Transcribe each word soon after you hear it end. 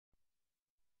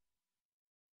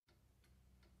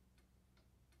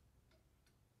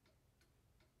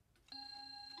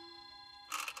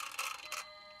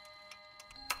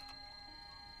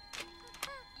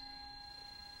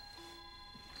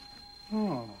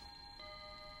Oh.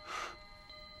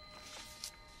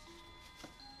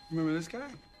 Remember this guy?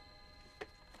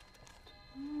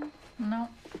 No.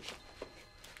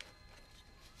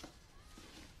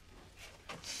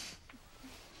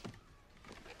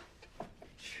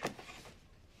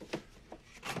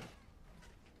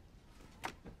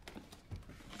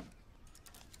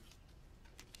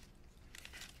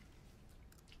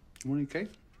 Morning cake?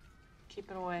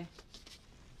 Keep it away.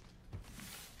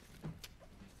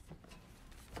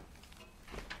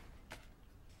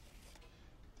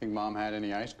 Think Mom had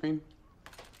any ice cream?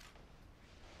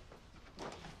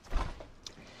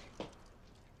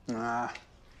 Nah.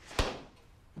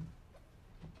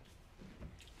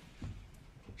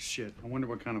 Shit, I wonder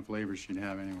what kind of flavors she'd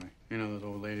have anyway. You know those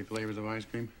old lady flavors of ice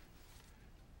cream?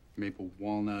 Maple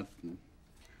walnut and...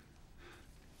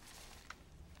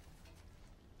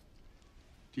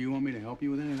 Do you want me to help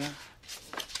you with any of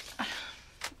that?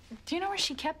 Do you know where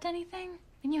she kept anything?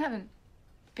 And you haven't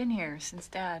been here since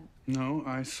Dad. No,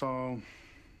 I saw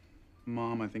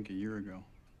Mom, I think, a year ago.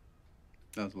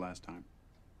 That was the last time.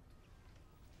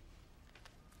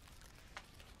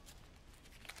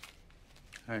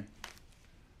 Hey.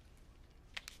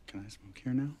 Can I smoke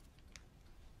here now?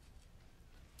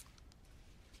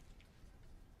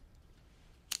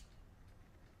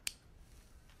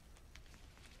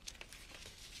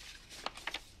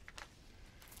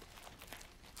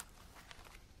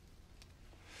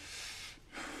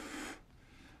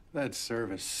 That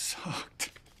service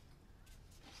sucked.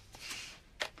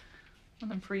 When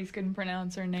the priest couldn't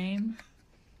pronounce her name.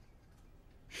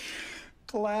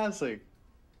 Classic.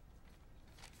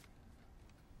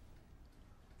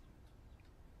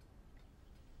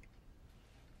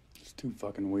 It's too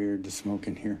fucking weird to smoke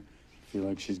in here. I feel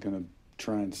like she's gonna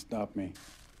try and stop me.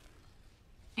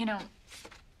 You know,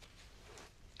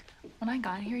 when I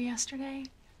got here yesterday,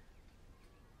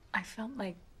 I felt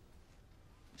like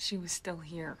she was still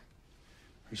here.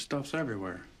 Her stuff's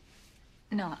everywhere.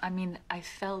 No, I mean, I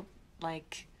felt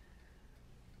like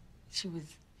she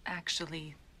was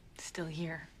actually still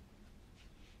here.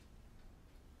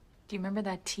 Do you remember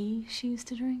that tea she used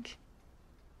to drink?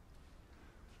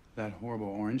 That horrible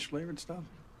orange-flavored stuff?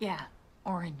 Yeah,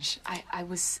 orange. I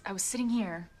was sitting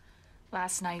here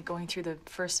last night going through the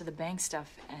first of the bank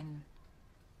stuff, and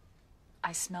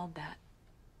I smelled that.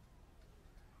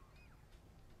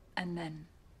 And then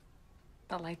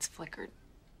the lights flickered.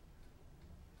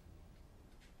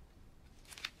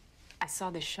 I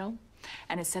saw this show,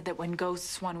 and it said that when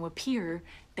ghosts want to appear,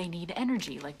 they need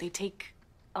energy, like they take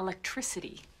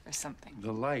electricity or something.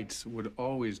 The lights would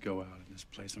always go out in this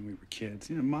place when we were kids.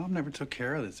 You know, Mom never took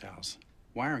care of this house.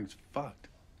 Wiring's fucked.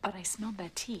 But I smelled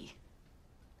that tea,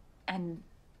 and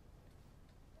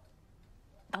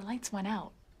the lights went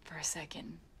out for a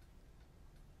second.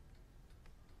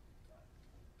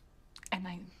 And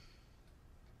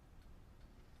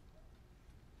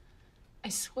I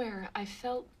swear, I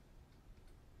felt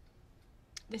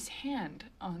this hand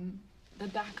on the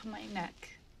back of my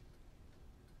neck.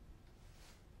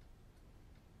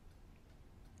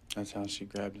 That's how she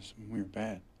grabbed us when we were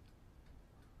bad.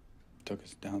 Took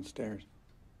us downstairs.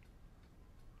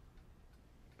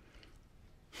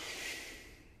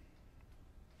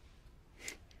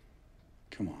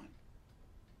 Come on.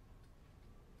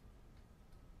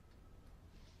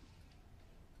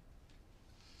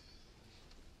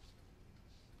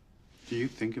 Do you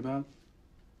think about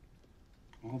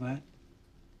all that?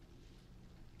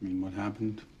 I mean, what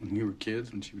happened when we were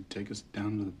kids, when she would take us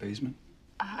down to the basement?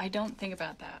 I don't think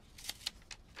about that.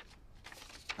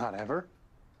 Not ever?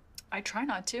 I try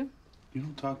not to. You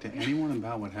don't talk to anyone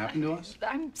about what happened to us?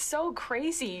 I'm so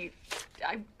crazy.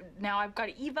 Now I've got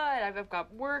Eva, and I've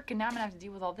got work, and now I'm gonna have to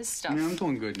deal with all this stuff. I mean, I'm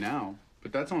doing good now,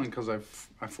 but that's only because I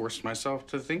forced myself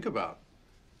to think about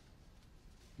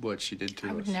what she did to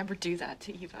us. I would never do that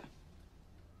to Eva.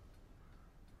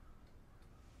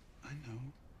 I know.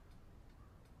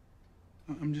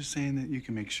 I'm just saying that you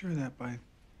can make sure of that by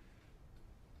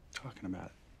talking about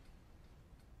it.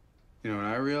 You know what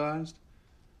I realized?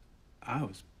 I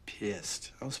was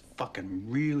pissed. I was fucking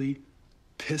really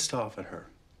pissed off at her.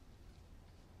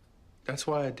 That's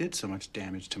why I did so much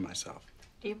damage to myself.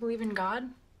 Do you believe in God?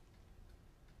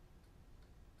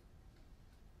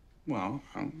 Well,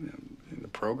 in the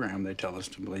program, they tell us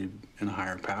to believe in a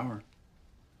higher power.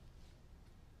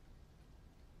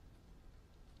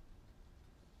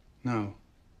 No.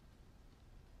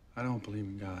 I don't believe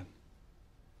in God.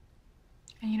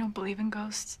 And you don't believe in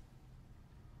ghosts?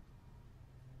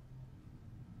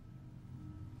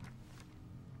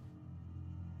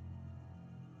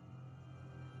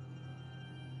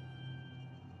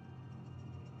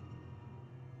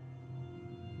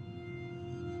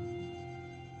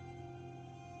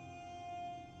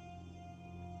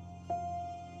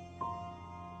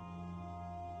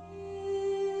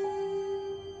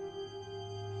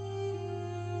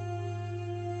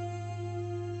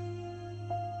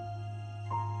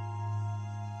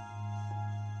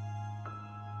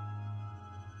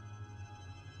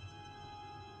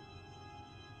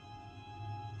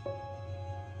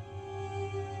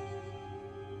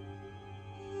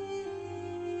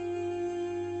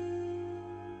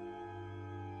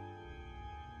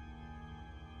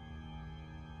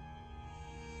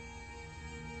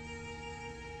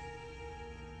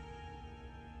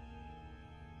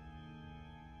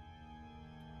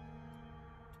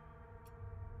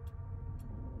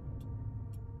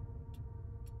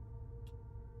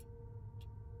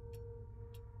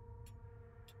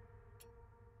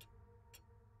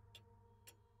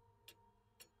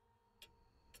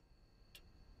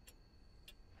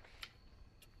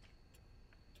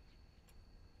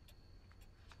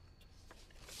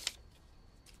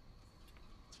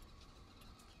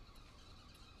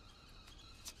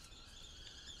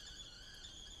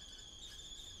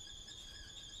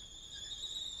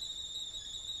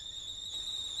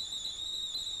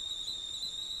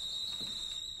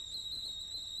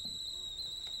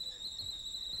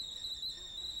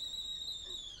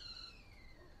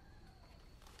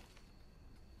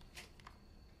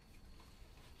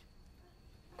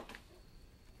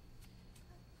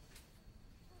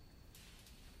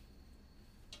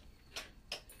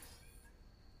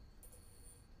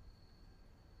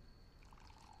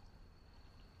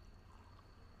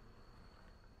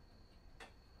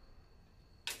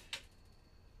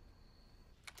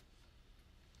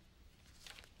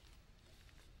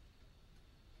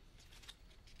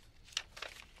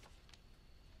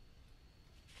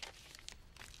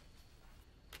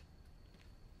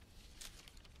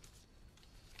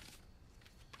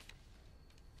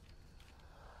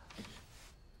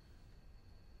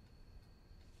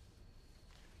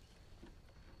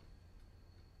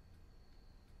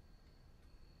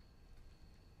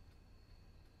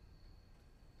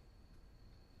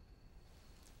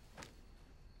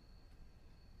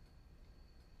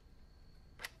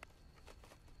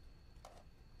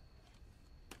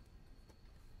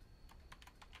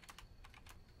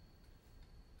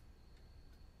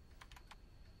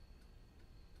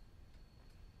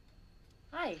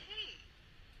 Hi. Hey.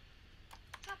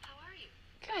 What's up? How are you?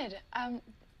 Good.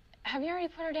 Have you already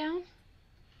put her down?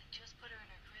 I just put her in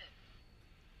her crib.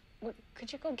 Well,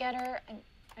 could you go get her?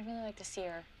 I'd really like to see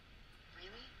her.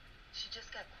 Really? She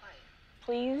just got quiet.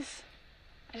 Please?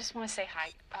 I just want to say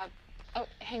hi. Oh,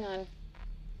 hang on.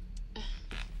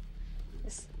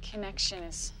 This connection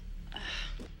is...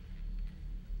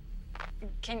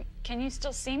 Can you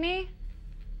still see me?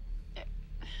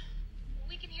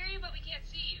 We can hear you, but we can't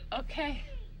see you. Okay.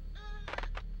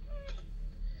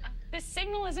 This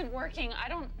signal isn't working. I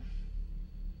don't...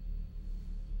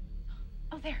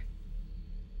 Oh, there.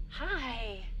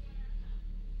 Hi.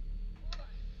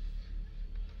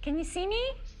 Can you see me?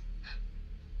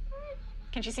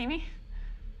 Can you see me?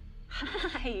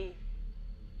 Hi.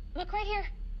 Look right here.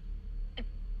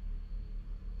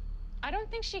 I don't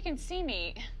think she can see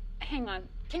me. Hang on.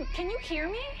 Can you hear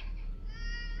me?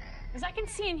 Because I can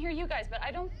see and hear you guys, but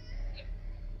I don't...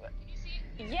 Can you see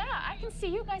it? Yeah, I can see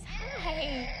you guys.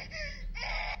 Hi.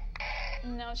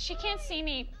 No, she can't see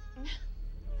me.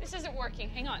 This isn't working.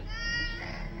 Hang on.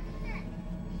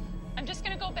 I'm just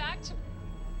gonna go back to...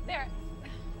 There.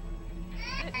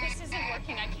 This isn't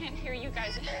working. I can't hear you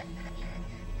guys.